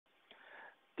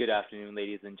Good afternoon,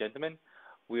 ladies and gentlemen.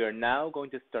 We are now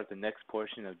going to start the next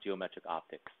portion of geometric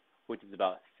optics, which is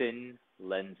about thin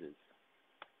lenses.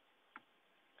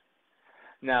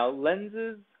 Now,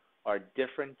 lenses are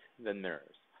different than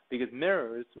mirrors because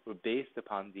mirrors were based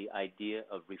upon the idea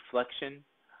of reflection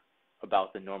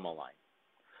about the normal line.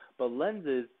 But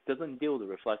lenses doesn't deal with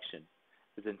reflection.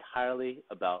 It's entirely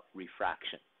about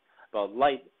refraction, about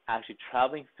light actually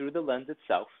traveling through the lens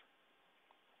itself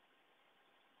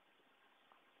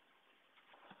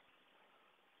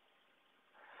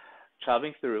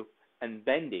and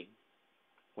bending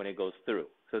when it goes through.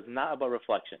 So it's not about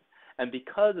reflection. And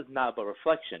because it's not about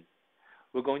reflection,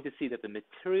 we're going to see that the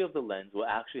material of the lens will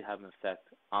actually have an effect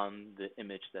on the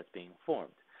image that's being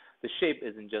formed. The shape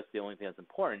isn't just the only thing that's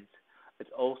important. It's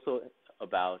also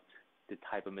about the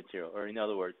type of material, or in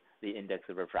other words, the index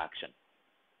of refraction.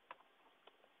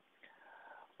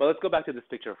 But let's go back to this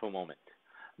picture for a moment.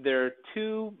 There are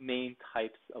two main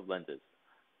types of lenses: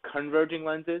 converging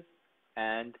lenses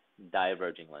and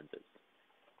diverging lenses.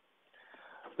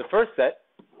 The first set,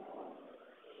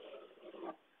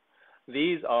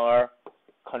 these are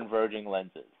converging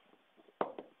lenses.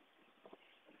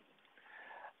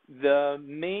 The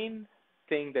main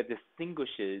thing that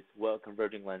distinguishes what a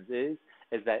converging lens is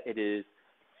that it is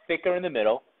thicker in the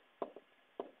middle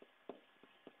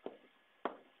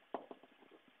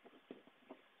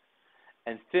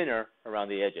and thinner around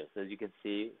the edges, as you can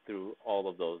see through all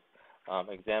of those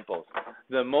examples.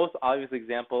 The most obvious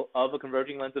example of a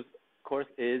converging lens, of course,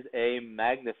 is a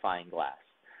magnifying glass.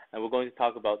 And we're going to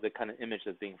talk about the kind of image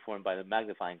that's being formed by the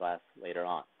magnifying glass later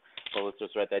on. So let's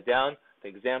just write that down. The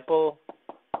example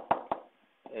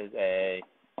is a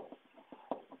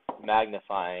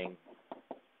magnifying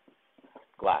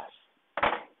glass.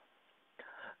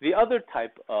 The other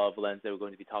type of lens that we're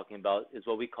going to be talking about is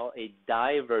what we call a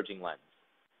diverging lens.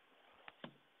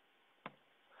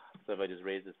 So if I just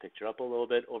raise this picture up a little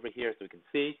bit over here so we can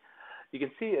see, you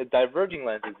can see a diverging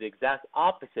lens is the exact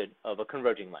opposite of a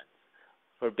converging lens.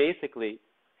 For basically,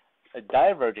 a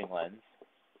diverging lens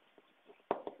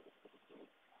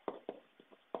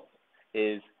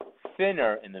is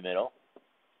thinner in the middle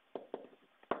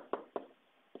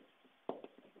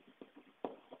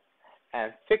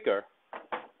and thicker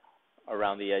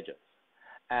around the edges.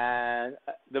 And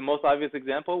the most obvious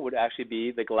example would actually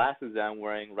be the glasses that I'm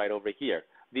wearing right over here.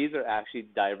 These are actually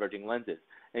diverging lenses.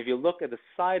 And if you look at the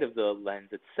side of the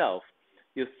lens itself,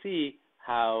 you'll see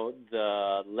how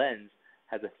the lens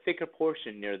has a thicker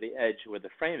portion near the edge where the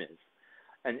frame is.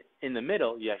 And in the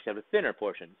middle, you actually have a thinner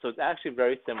portion. So it's actually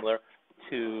very similar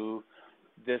to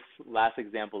this last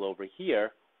example over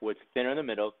here, where it's thinner in the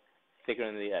middle, thicker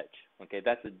in the edge. Okay,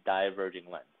 that's a diverging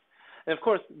lens. And of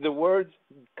course, the words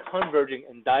converging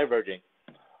and diverging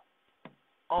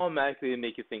automatically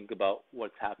make you think about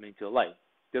what's happening to the light.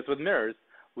 Just with mirrors,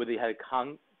 where they had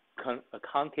a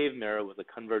concave mirror with a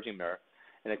converging mirror,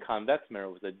 and a convex mirror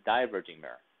with a diverging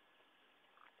mirror.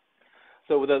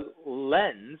 So with a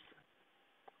lens,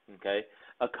 okay,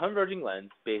 a converging lens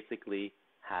basically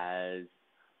has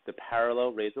the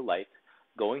parallel rays of light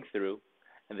going through,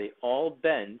 and they all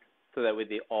bend so that way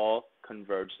they all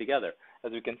converge together.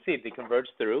 As we can see, they converge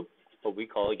through what we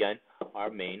call, again, our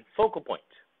main focal point.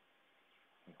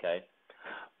 Okay,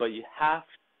 but you have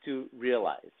to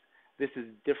realize this is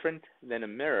different than a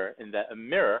mirror in that a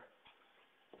mirror,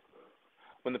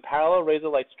 when the parallel rays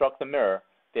of light struck the mirror,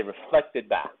 they reflected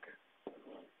back.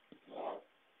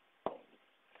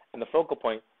 And the focal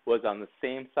point was on the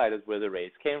same side as where the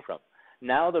rays came from.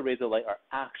 Now the rays of light are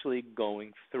actually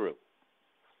going through.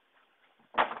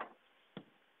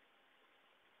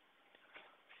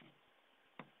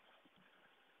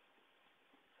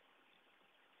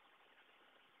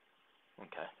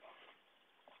 Okay.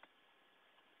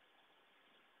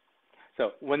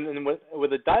 So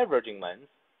with a diverging lens,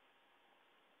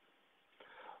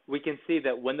 we can see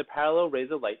that when the parallel rays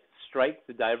of light strike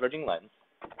the diverging lens,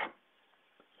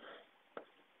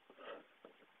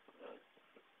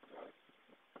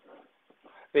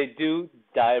 they do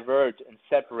diverge and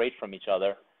separate from each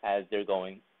other as they're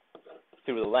going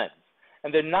through the lens.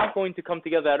 And they're not going to come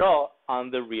together at all on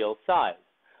the real side,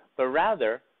 but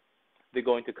rather they're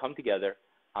going to come together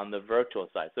on the virtual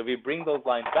side. So if we bring those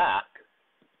lines back,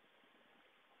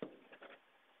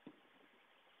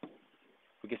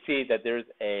 we can see that there's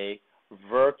a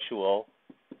virtual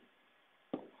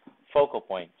focal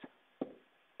point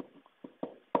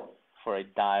for a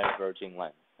diverging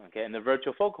lens. Okay, and the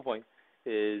virtual focal point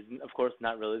is, of course,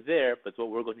 not really there, but it's what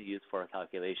we're going to use for our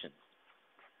calculations.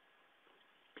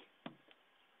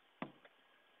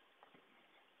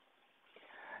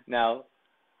 Now,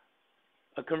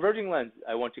 A converging lens,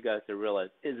 I want you guys to realize,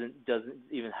 doesn't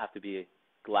even have to be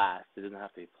glass. It doesn't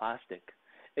have to be plastic.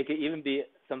 It could even be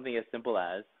something as simple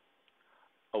as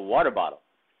a water bottle.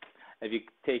 If you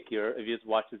just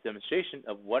watch this demonstration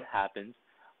of what happens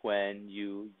when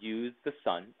you use the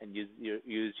sun and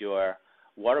use your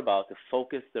water bottle to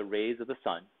focus the rays of the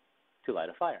sun to light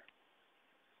a fire.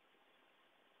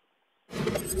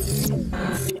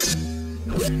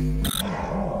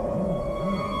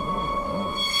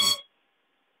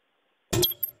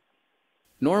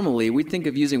 Normally, we'd think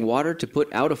of using water to put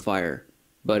out a fire,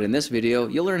 but in this video,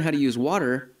 you'll learn how to use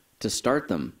water to start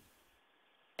them.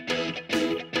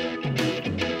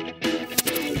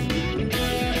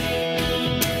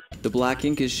 The black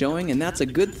ink is showing, and that's a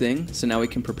good thing, so now we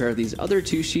can prepare these other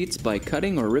two sheets by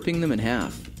cutting or ripping them in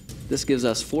half. This gives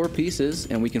us 4 pieces,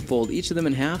 and we can fold each of them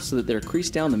in half so that they're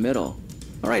creased down the middle.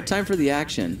 Alright, time for the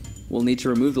action. We'll need to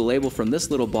remove the label from this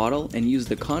little bottle and use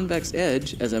the convex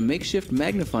edge as a makeshift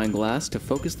magnifying glass to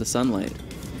focus the sunlight.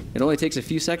 It only takes a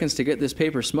few seconds to get this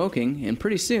paper smoking, and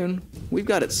pretty soon, we've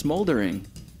got it smoldering.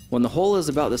 When the hole is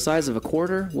about the size of a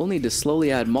quarter, we'll need to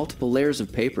slowly add multiple layers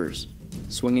of papers.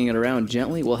 Swinging it around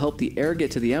gently will help the air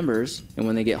get to the embers, and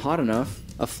when they get hot enough,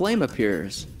 a flame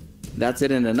appears. That's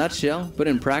it in a nutshell, but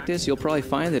in practice, you'll probably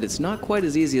find that it's not quite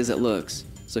as easy as it looks.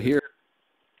 So here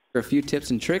are a few tips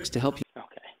and tricks to help you. Okay.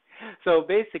 So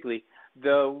basically,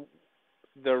 the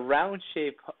round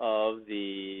shape of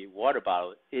the water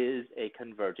bottle is a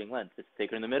converging lens. It's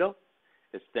thicker in the middle,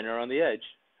 it's thinner on the edge,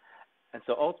 and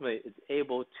so ultimately it's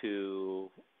able to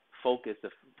focus the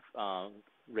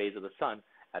rays of the sun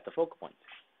at the focal point.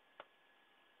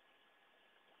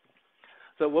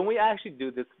 So when we actually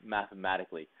do this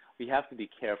mathematically, we have to be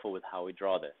careful with how we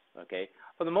draw this, okay?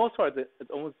 For the most part,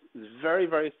 it's very,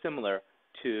 very similar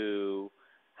to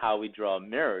how we draw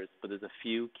mirrors, but there's a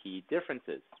few key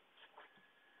differences.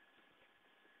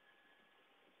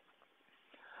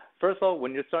 First of all,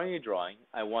 when you're starting your drawing,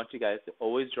 I want you guys to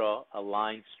always draw a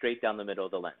line straight down the middle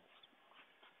of the lens.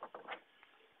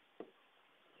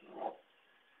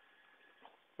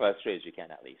 Well, as straight as you can,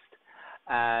 at least.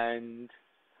 And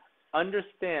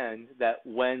understand that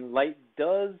when light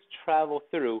does travel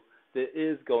through, there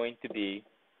is going to be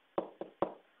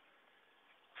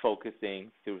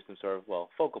focusing through some sort of, well,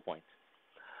 focal point.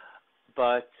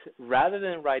 But rather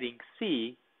than writing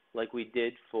C, like we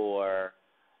did for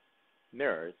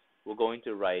mirrors, we're going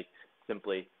to write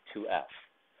simply 2F.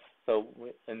 So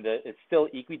it's still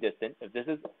equidistant. If this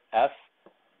is F,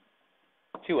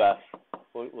 2F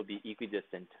will be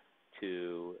equidistant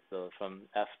from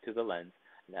F to the lens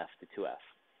and F to 2F.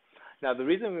 Now, the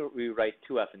reason we write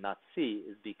 2F and not C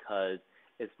is because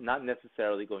it's not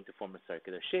necessarily going to form a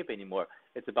circular shape anymore.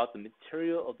 It's about the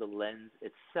material of the lens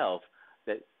itself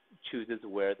that chooses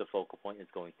where the focal point is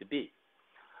going to be.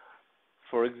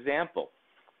 For example,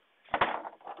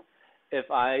 if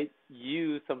I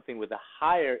use something with a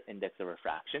higher index of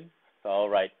refraction, so I'll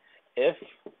write if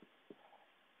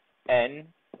N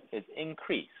is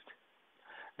increased.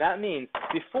 That means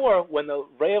before, when the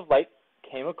ray of light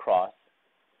came across,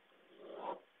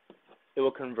 it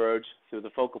will converge through the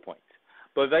focal point.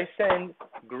 But if I send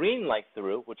green light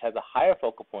through, which has a higher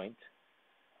focal point,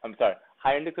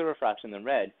 higher index of refraction than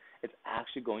red, it's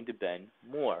actually going to bend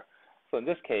more. So in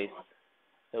this case,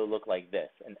 it will look like this.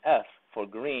 And F for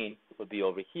green would be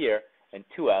over here, and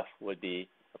 2F would be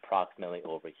approximately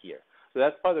over here. So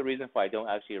that's part of the reason why I don't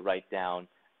actually write down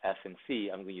F and C.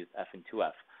 I'm going to use F and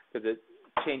 2F, because it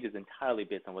changes entirely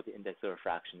based on what the index of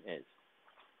refraction is.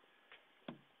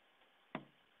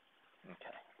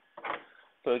 Okay.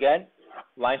 So again,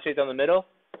 line straight down the middle,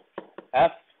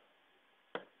 F,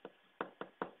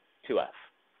 2F.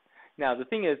 Now the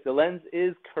thing is, the lens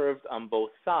is curved on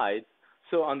both sides,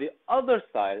 so on the other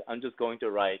side, I'm just going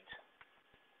to write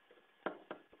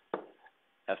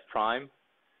F prime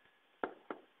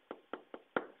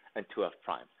and 2F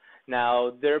prime.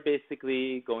 Now they're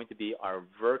basically going to be our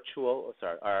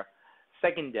our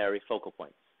secondary focal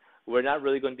points. We're not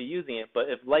really going to be using it, but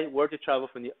if light were to travel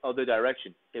from the other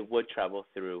direction, it would travel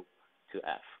through to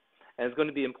F. And it's going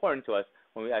to be important to us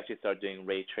when we actually start doing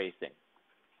ray tracing.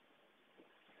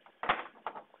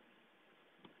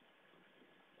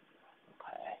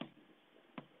 Okay.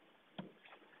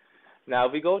 Now,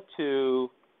 if we go to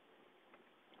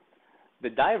the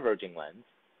diverging lens,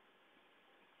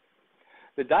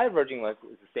 the diverging lens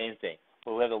is the same thing,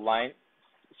 but we have a line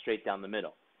straight down the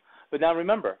middle. But now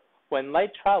remember, when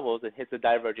light travels and hits a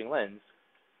diverging lens,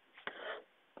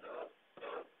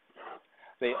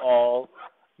 they all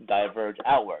diverge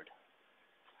outward.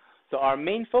 So our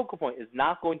main focal point is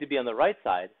not going to be on the right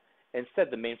side. Instead,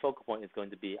 the main focal point is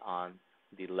going to be on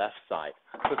the left side.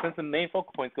 So since the main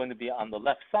focal point is going to be on the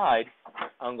left side,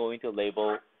 I'm going to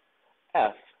label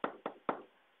F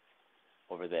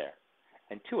over there.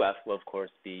 And 2F will, of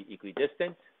course, be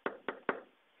equidistant,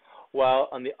 while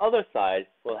on the other side,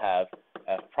 we'll have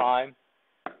F prime,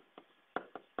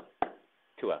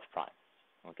 2F prime.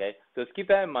 Okay, so let's keep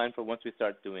that in mind for once we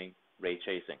start doing ray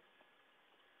tracing.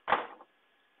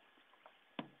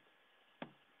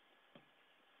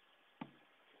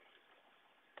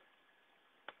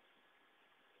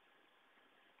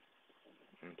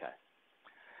 Okay.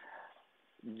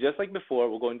 Just like before,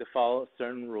 we're going to follow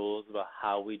certain rules about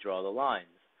how we draw the lines.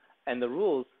 And the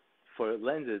rules for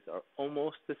lenses are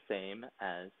almost the same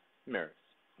as mirrors.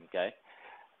 Okay?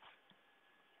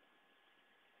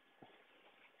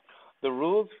 The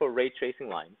rules for ray tracing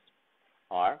lines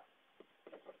are,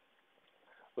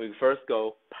 we first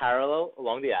go parallel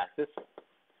along the axis.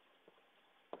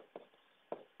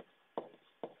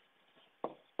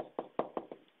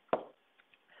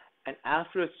 And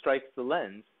after it strikes the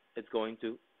lens, it's going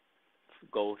to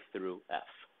go through F.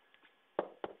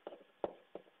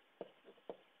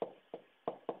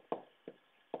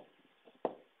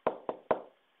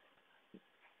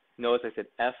 Notice I said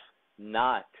F,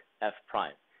 not F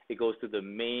prime. It goes to the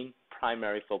main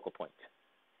primary focal point.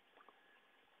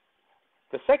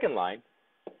 The second line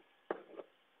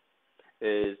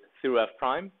is through F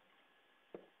prime,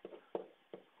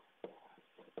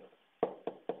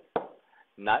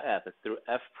 not F, it's through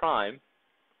F prime,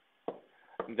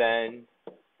 then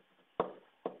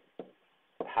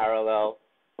parallel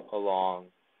along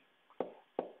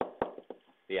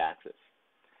the axis.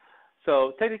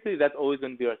 So technically that's always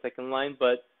going to be our second line,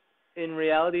 but in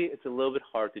reality it's a little bit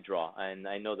hard to draw, and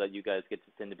I know that you guys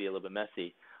tend to be a little bit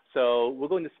messy. So we're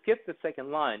going to skip the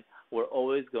second line. We're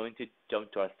always going to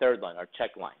jump to our third line, our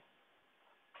check line.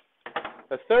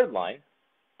 The third line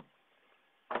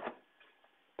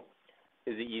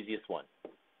is the easiest one.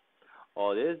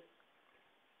 All it is,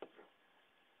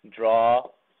 draw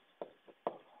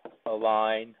a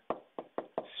line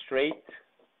straight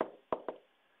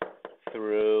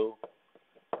through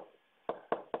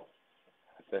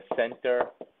the center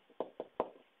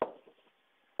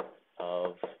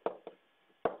of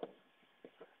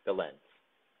the lens.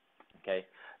 Okay?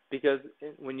 Because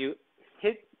when you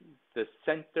hit the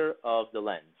center of the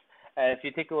lens, and if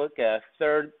you take a look at a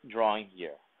third drawing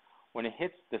here, when it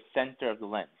hits the center of the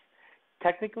lens,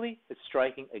 technically it's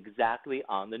striking exactly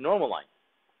on the normal line.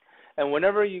 And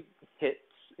whenever you hit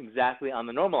exactly on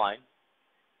the normal line,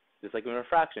 just like in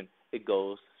refraction, it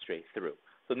goes straight through.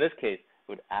 So in this case,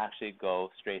 it would actually go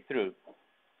straight through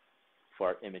for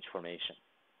our image formation.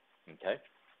 Okay?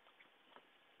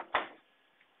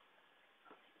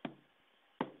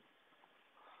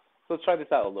 So let's try this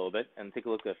out a little bit and take a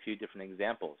look at a few different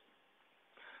examples.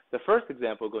 The first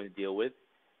example we're going to deal with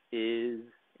is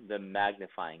the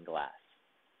magnifying glass.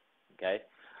 Okay?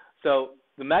 So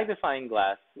the magnifying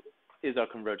glass is our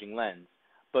converging lens,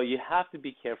 but you have to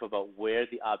be careful about where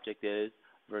the object is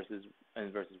versus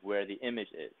where the image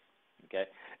is. Okay?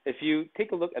 If you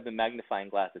take a look at the magnifying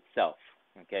glass itself,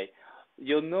 okay,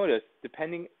 you'll notice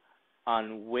depending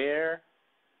on where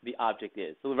the object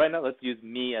is. So right now, let's use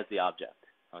me as the object.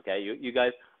 Okay, you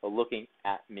guys are looking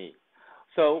at me.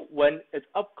 So when it's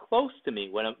up close to me,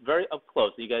 when I'm very up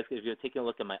close, you guys, if you're taking a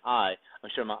look at my eye, I'm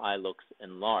sure my eye looks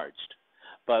enlarged.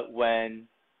 But when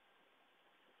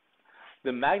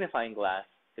the magnifying glass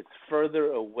is further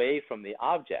away from the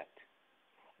object,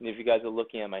 and if you guys are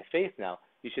looking at my face now,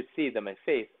 you should see that my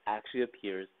face actually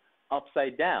appears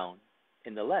upside down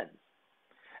in the lens.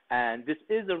 And this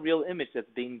is a real image that's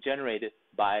being generated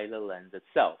by the lens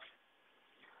itself.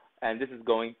 And this is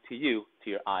going to you, to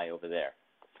your eye over there.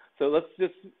 So let's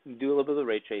just do a little bit of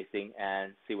ray tracing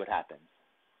and see what happens.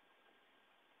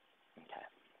 Okay.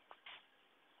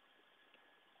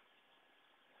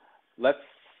 Let's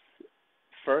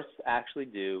first actually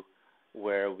do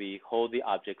where we hold the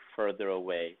object further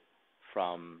away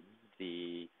from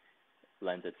the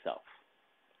lens itself.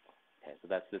 Okay, so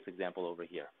that's this example over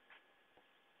here.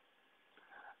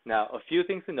 Now, a few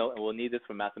things to note, and we'll need this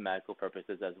for mathematical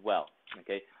purposes as well.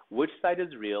 Okay, which side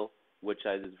is real, which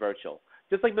side is virtual?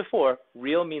 Just like before,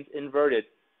 real means inverted,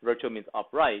 virtual means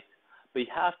upright, but you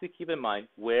have to keep in mind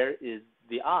where is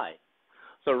the eye.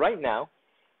 So right now,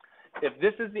 if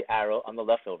this is the arrow on the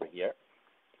left over here,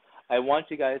 I want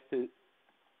you guys to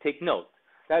take note.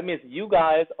 That means you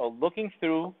guys are looking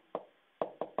through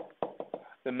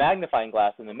the magnifying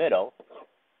glass in the middle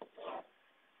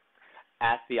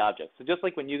at the object. So just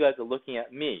like when you guys are looking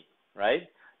at me, right?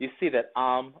 You see that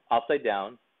I'm upside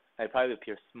down. I probably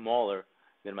appear smaller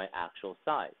than my actual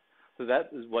size. So that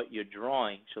is what your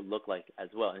drawing should look like as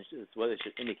well, and it's what it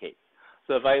should indicate.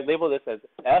 So if I label this as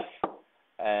F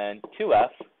and 2F,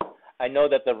 I know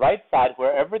that the right side,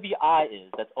 wherever the eye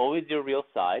is, that's always your real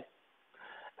side,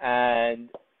 and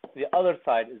the other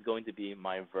side is going to be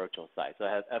my virtual side. So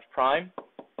I have F prime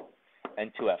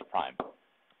and 2F prime.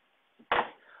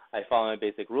 I follow my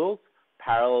basic rules,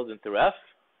 parallels and through F.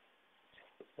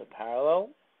 So parallel,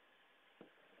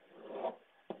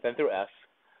 then through F.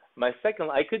 My second,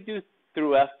 I could do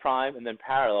through F prime and then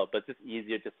parallel, but it's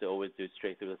easier just to always do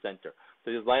straight through the center.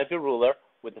 So just line up your ruler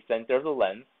with the center of the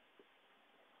lens,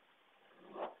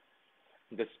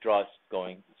 and just draw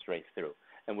going straight through.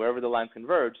 And wherever the lines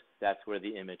converge, that's where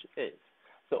the image is.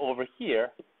 So over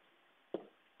here,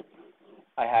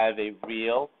 I have a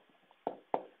real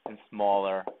and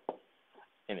smaller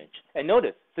image. And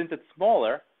notice, since it's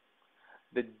smaller,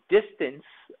 the distance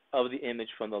of the image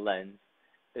from the lens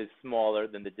is smaller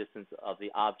than the distance of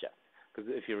the object. Because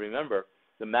if you remember,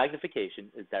 the magnification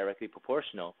is directly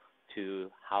proportional to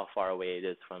how far away it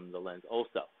is from the lens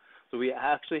also. So we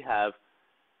actually have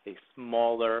a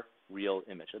smaller real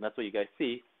image. And that's what you guys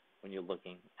see when you're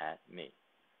looking at me.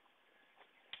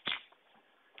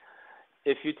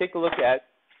 If you take a look at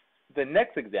the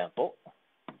next example,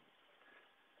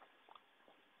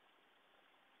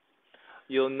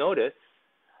 you'll notice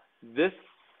this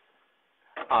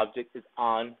object is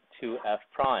on 2F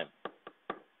prime.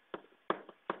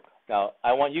 Now,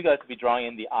 I want you guys to be drawing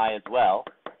in the eye as well,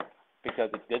 because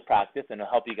it's good practice and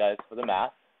it'll help you guys for the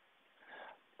math.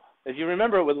 If you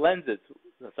remember with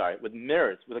with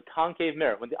mirrors, with a concave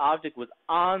mirror, when the object was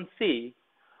on C,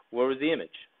 where was the image?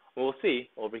 Well, we'll see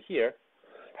over here,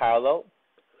 parallel,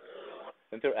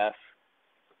 then through F,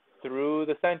 through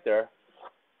the center,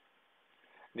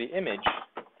 the image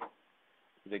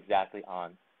is exactly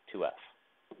on 2F.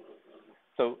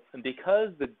 So because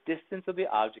the distance of the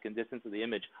object and distance of the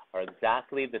image are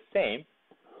exactly the same,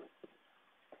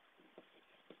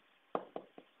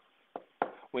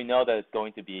 we know that it's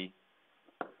going to be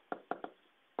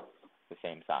the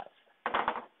same size.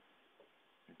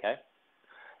 Okay?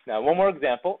 Now, one more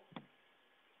example.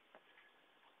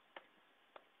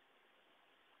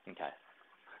 Okay.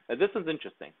 Now, this is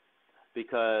interesting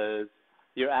because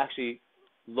you're actually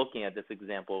looking at this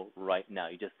example right now.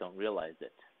 You just don't realize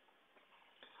it.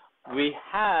 We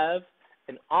have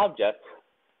an object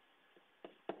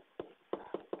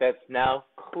that's now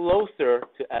closer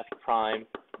to F prime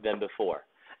than before.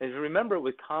 And if you remember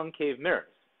with concave mirrors,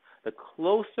 the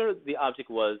closer the object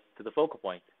was to the focal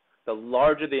point, the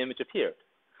larger the image appeared.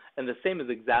 And the same is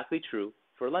exactly true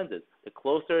for lenses. The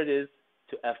closer it is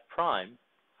to F prime,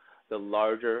 the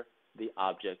larger the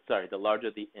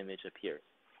larger the image appears.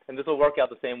 And this will work out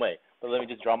the same way. But let me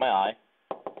just draw my eye.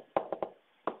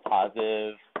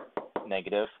 Positive,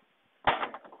 negative.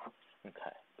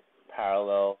 Okay.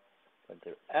 Parallel,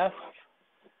 center F,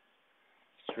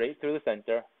 straight through the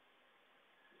center.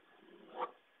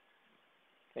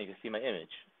 And you can see my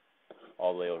image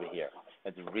all the way over here.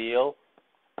 It's real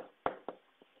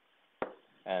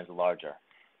and it's larger.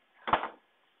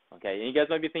 Okay, and you guys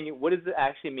might be thinking, what does it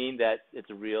actually mean that it's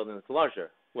real and it's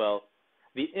larger? Well,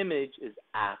 the image is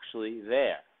actually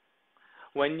there.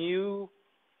 When you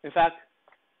look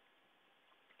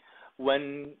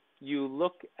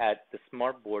at the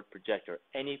SmartBoard projector,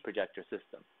 any projector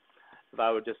system, if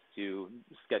I were just to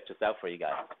sketch this out for you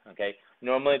guys, okay,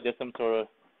 normally there's some sort of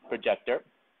projector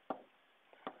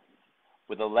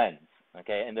with a lens,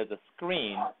 okay, and there's a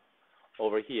screen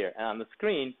over here. And on the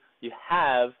screen, you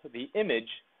have the image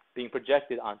being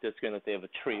projected onto a screen, let's say of a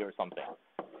tree or something.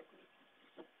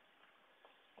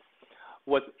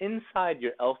 What's inside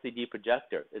your LCD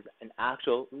projector is an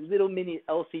actual little mini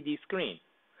LCD screen,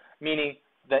 meaning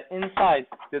that inside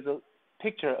there's a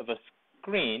picture of a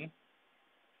screen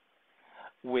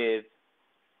with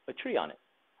a tree on it.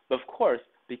 But of course,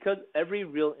 because every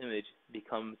real image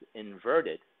becomes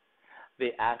inverted,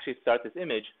 they actually start this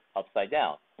image upside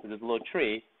down. So there's a little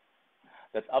tree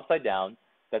that's upside down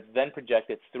that's then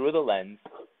projected through the lens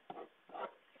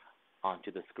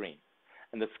onto the screen.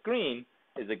 And the screen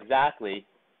is exactly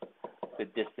the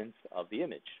distance of the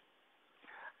image.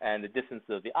 And the distance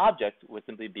of the object would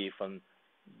simply be from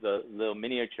the little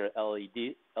miniature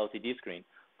LCD screen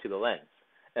to the lens.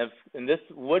 And this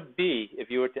would be, if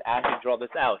you were to actually draw this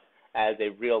out as a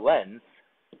real lens,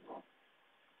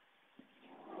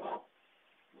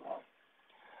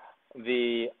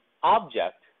 the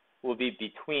object will be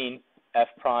between F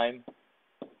prime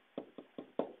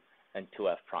and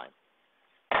 2F prime.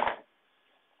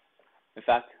 In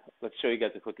fact, let's show you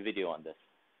guys a quick video on this.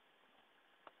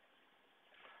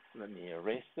 Let me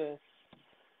erase this.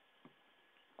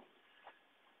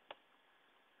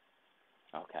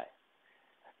 Okay.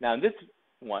 Now in this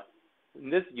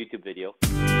YouTube video,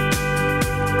 the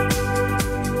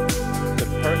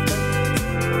person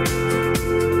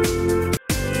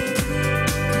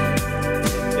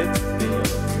in this video,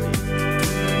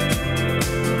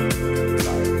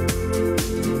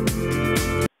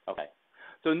 okay.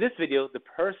 So in this video, the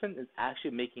person is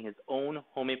actually making his own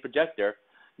homemade projector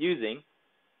using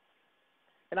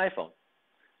an iPhone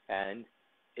and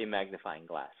a magnifying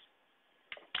glass.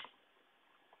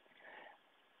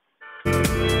 He's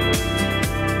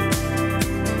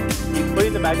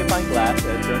putting the magnifying glass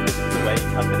and turns it away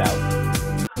and cuts it out.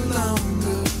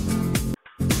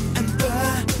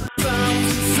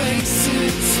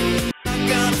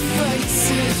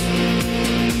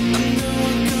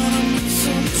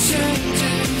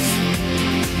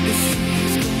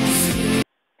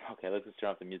 Okay, let's just turn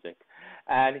off the music.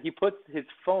 And he puts his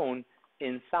phone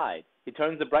inside. He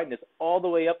turns the brightness all the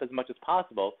way up as much as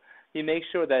possible. He makes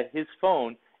sure that his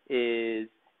phone is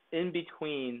in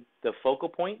between the focal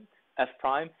point, F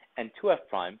prime, and 2F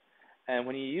prime. And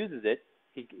when he uses it,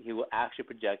 he will actually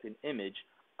project an image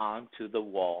onto the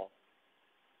wall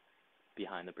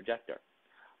behind the projector.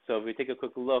 So if we take a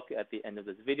quick look at the end of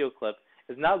this video clip,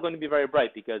 it's not going to be very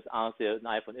bright because honestly an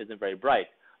iPhone isn't very bright.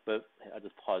 But I'll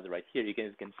just pause it right here. You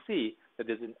can see that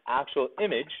there's an actual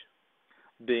image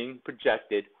being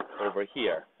projected over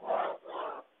here.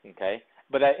 Okay?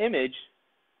 But that image,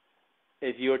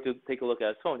 if you were to take a look at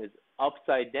his phone, is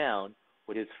upside down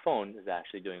what his phone is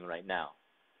actually doing right now,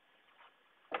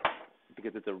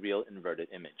 because it's a real inverted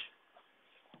image.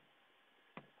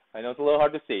 I know it's a little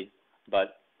hard to see,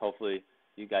 but hopefully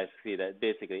you guys see that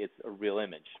basically it's a real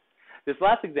image. This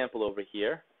last example over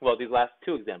here, well, these last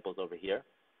two examples over here,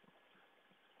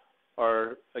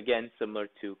 are again similar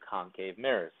to concave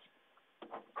mirrors.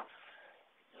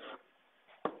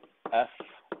 F,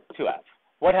 2F.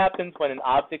 What happens when an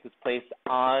object is placed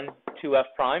on 2F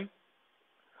prime?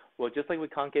 Well, just like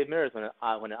with concave mirrors, when an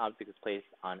object is placed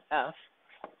on F,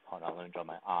 hold on, let me draw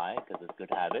my eye because it's a good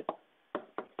habit.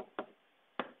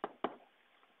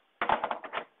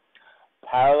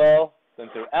 Parallel, then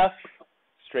through F,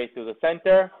 straight through the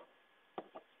center.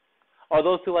 Are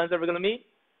those two lines ever going to meet?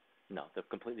 No, they're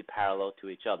completely parallel to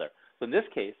each other. So in this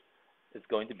case, it's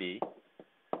going to be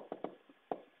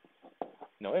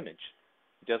no image,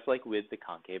 just like with the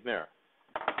concave mirror.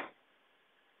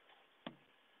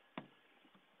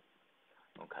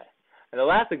 Okay. And the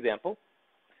last example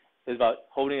is about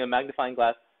holding a magnifying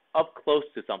glass up close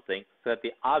to something so that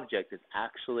the object is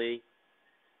actually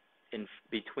in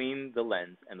between the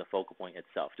lens and the focal point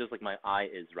itself, just like my eye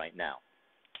is right now.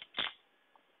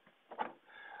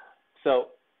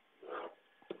 So,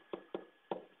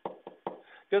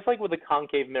 just like with the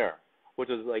concave mirror, which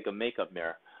is like a makeup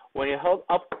mirror, when you're held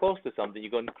up close to something,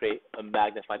 you're going to create a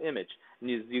magnified image.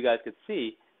 And as you guys could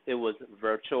see, it was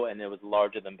virtual and it was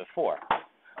larger than before.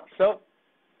 So,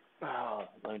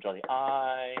 let me draw the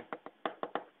eye,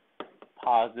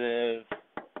 positive,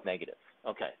 negative.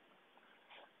 Okay.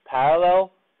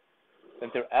 Parallel,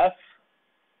 then through F.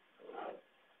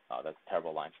 Oh, that's a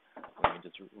terrible line. Let me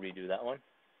just redo that one.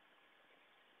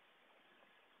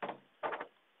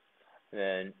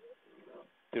 Then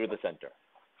through the center.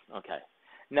 Okay.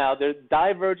 Now they're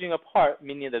diverging apart,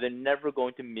 meaning that they're never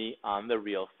going to meet on the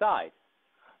real side.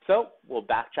 So we'll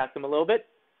backtrack them a little bit.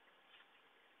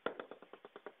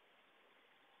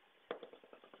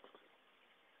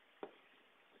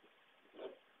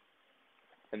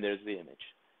 And there's the image,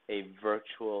 a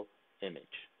virtual image.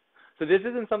 So this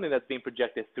isn't something that's being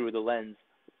projected through the lens,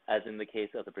 as in the case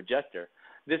of the projector.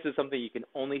 This is something you can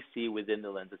only see within the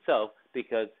lens itself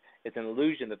because it's an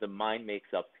illusion that the mind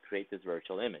makes up to create this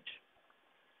virtual image.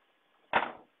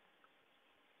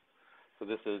 So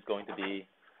this is going to be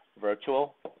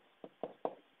virtual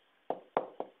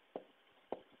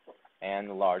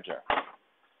and larger.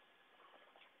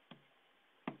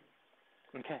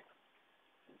 Okay.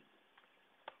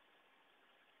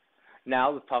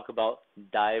 Now let's talk about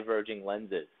diverging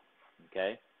lenses.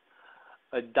 Okay.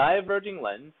 A diverging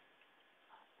lens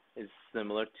is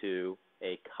similar to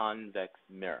a convex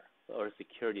mirror or a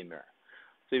security mirror.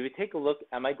 So if you take a look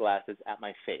at my glasses at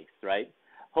my face, right?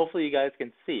 Hopefully you guys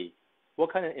can see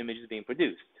what kind of image is being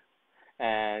produced.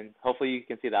 And hopefully you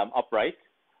can see that I'm upright,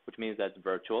 which means that's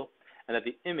virtual, and that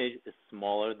the image is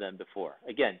smaller than before.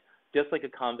 Again, just like a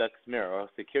convex mirror or a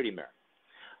security mirror.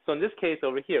 So in this case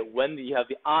over here, when you have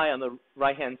the eye on the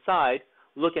right-hand side,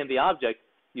 look at the object,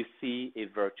 you see a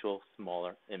virtual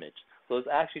smaller image. So let's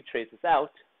actually trace this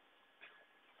out.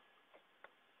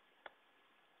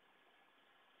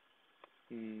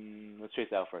 Let's trace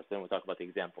it out first, then we'll talk about the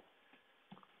example.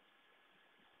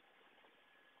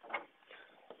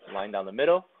 line down the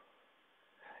middle.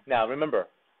 Now remember,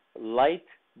 light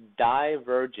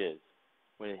diverges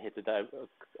when it hits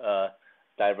a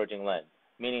diverging lens,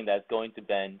 meaning that it's going to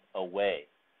bend away.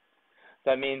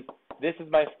 So that means this is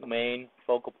my main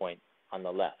focal point on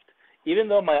the left. Even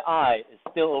though my eye is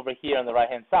still over here on the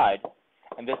right-hand side,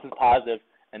 and this is positive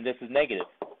and this is negative,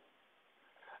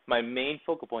 my main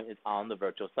focal point is on the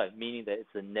virtual side, meaning that it's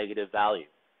a negative value.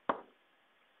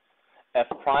 F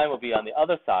prime will be on the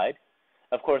other side.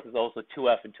 Of course, there's also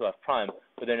 2F and 2F prime,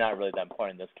 but they're not really that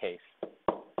important in this case.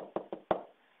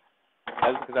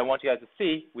 Because I want you guys to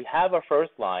see, we have our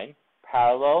first line,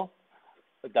 parallel,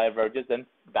 diverges, then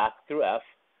back through F.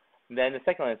 And then the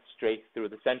second line is straight through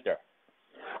the center.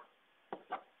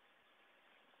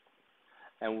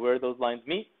 And where those lines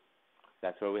meet,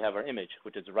 that's where we have our image,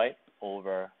 which is right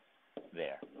over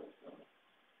there.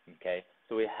 Okay,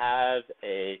 so we have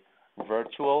a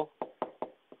virtual,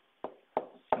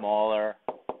 smaller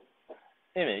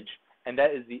image, and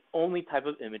that is the only type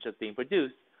of image that's being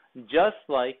produced, just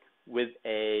like with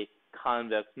a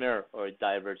convex mirror or a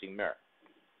diverging mirror.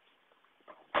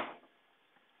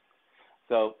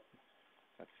 So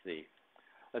let's see.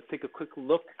 Let's take a quick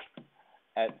look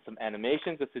at some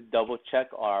animations just to double check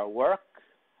our work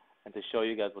and to show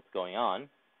you guys what's going on.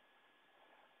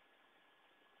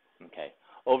 Okay,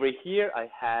 over here I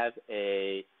have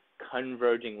a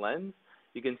converging lens.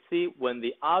 You can see when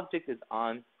the object is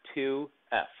on 2F,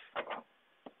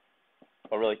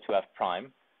 or really 2F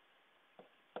prime,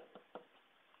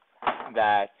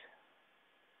 that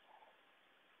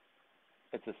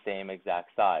it's the same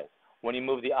exact size. When you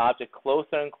move the object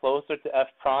closer and closer to F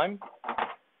prime,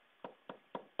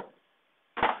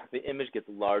 the image gets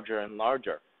larger and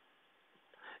larger.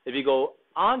 If you go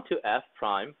onto F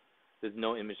prime, there's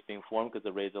no image being formed because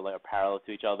the rays of light are parallel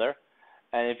to each other.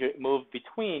 And if you move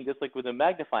between, just like with a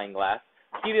magnifying glass,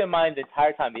 keep in mind the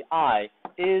entire time the eye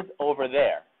is over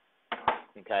there.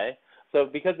 Okay? So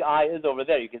because the eye is over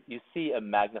there, you see a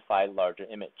magnified larger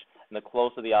image. And the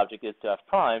closer the object is to F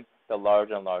prime, the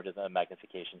larger and larger the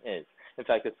magnification is. In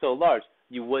fact, it's so large,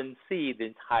 you wouldn't see the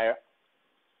entire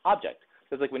object.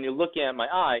 So it's like when you're looking at my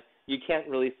eye, you can't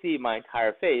really see my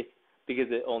entire face because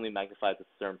it only magnifies a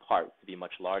certain part to be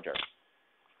much larger.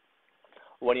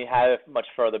 When you have it much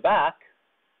further back,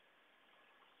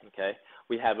 okay,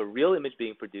 we have a real image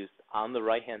being produced on the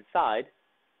right-hand side.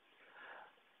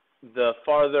 The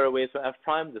farther away from F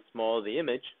prime, the smaller the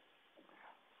image,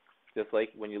 just like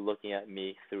when you're looking at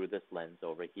me through this lens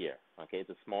over here. Okay, it's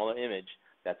a smaller image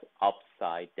that's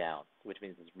upside down, which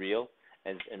means it's real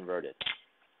and it's inverted.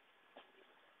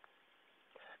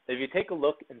 If you take a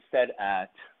look instead at,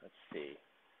 let's see,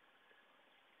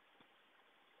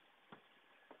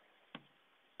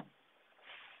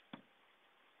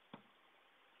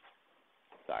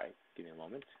 sorry, give me a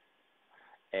moment,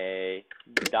 a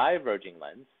diverging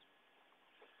lens,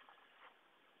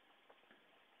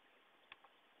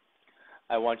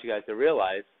 I want you guys to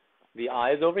realize the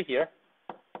eye is over here.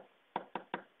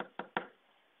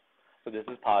 So this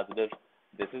is positive,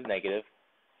 this is negative.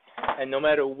 And no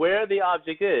matter where the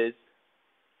object is,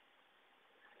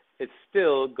 it's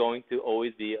still going to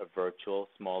always be a virtual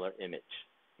smaller image.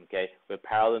 Okay, with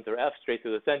parallel through F straight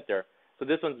through the center. So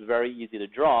this one's very easy to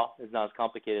draw. It's not as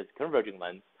complicated as a converging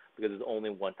lens because there's only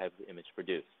one type of image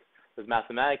produced. Because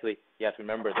mathematically, you have to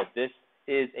remember that this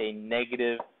is a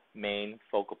negative main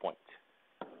focal point.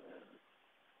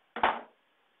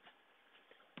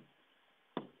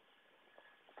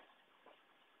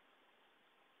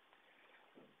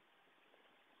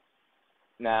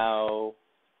 Now,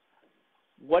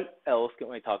 what else can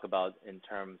we talk about in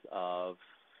terms of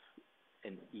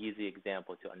an easy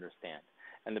example to understand?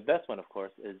 And the best one, of course,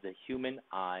 is the human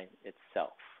eye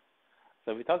itself.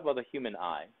 So if we talk about the human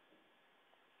eye,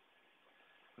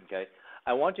 okay,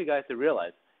 I want you guys to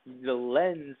realize the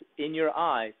lens in your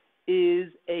eye is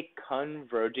a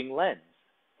converging lens.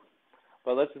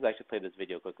 But let's just actually play this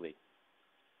video quickly.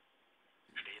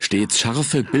 Stets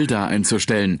scharfe Bilder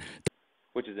einzustellen.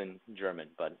 Which is in German,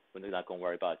 but we're not going to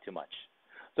worry about it too much.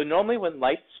 So normally when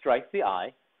light strikes the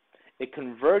eye, it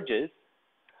converges,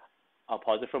 I'll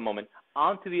pause it for a moment,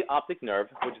 onto the optic nerve,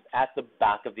 which is at the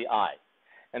back of the eye.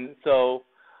 And so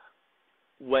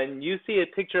when you see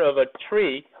a picture of a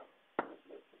tree,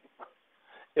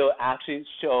 it will actually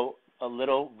show a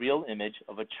little real image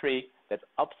of a tree that's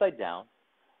upside down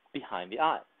behind the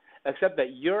eye. Except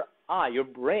that your eye, your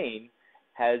brain,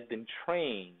 has been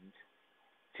trained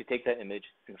to take that image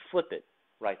and flip it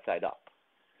right side up,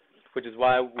 which is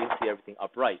why we see everything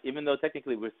upright. Even though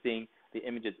technically we're seeing the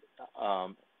images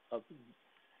of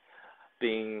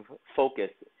being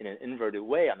focused in an inverted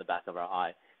way on the back of our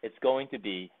eye, it's going to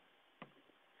be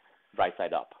right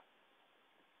side up.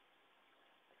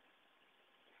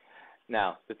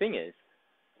 Now, the thing is,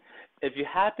 if you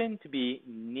happen to be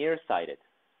nearsighted,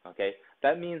 okay,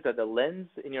 that means that the lens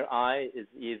in your eye is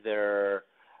either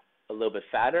a little bit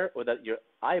fatter or that your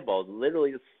eyeball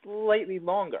literally is slightly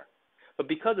longer. But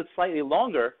because it's slightly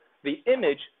longer, the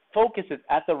image focuses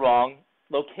at the wrong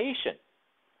location.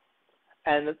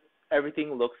 And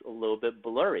everything looks a little bit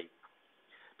blurry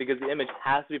because the image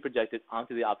has to be projected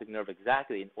onto the optic nerve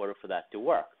exactly in order for that to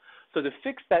work. So to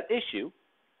fix that issue,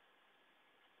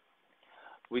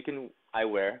 I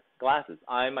wear glasses.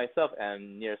 I myself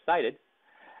am nearsighted,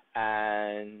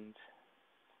 and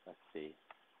let's see,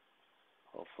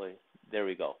 hopefully, there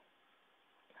we go.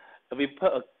 If we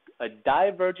put a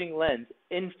diverging lens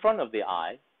in front of the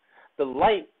eye, the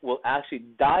light will actually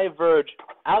diverge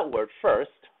outward first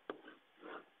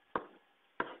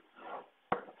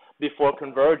before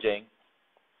converging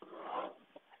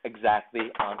exactly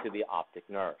onto the optic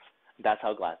nerve. That's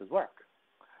how glasses work.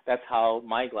 That's how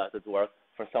my glasses work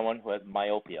for someone who has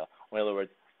myopia. In other words,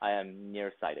 I am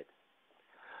nearsighted.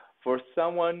 For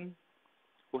someone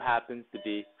who happens to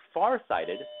be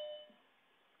farsighted,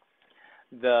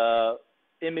 the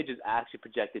image is actually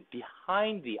projected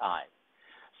behind the eye.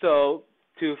 So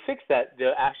to fix that,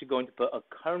 they're actually going to put a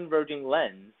converging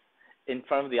lens in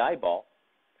front of the eyeball,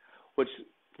 which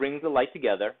brings the light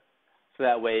together, so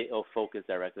that way it'll focus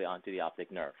directly onto the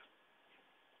optic nerve.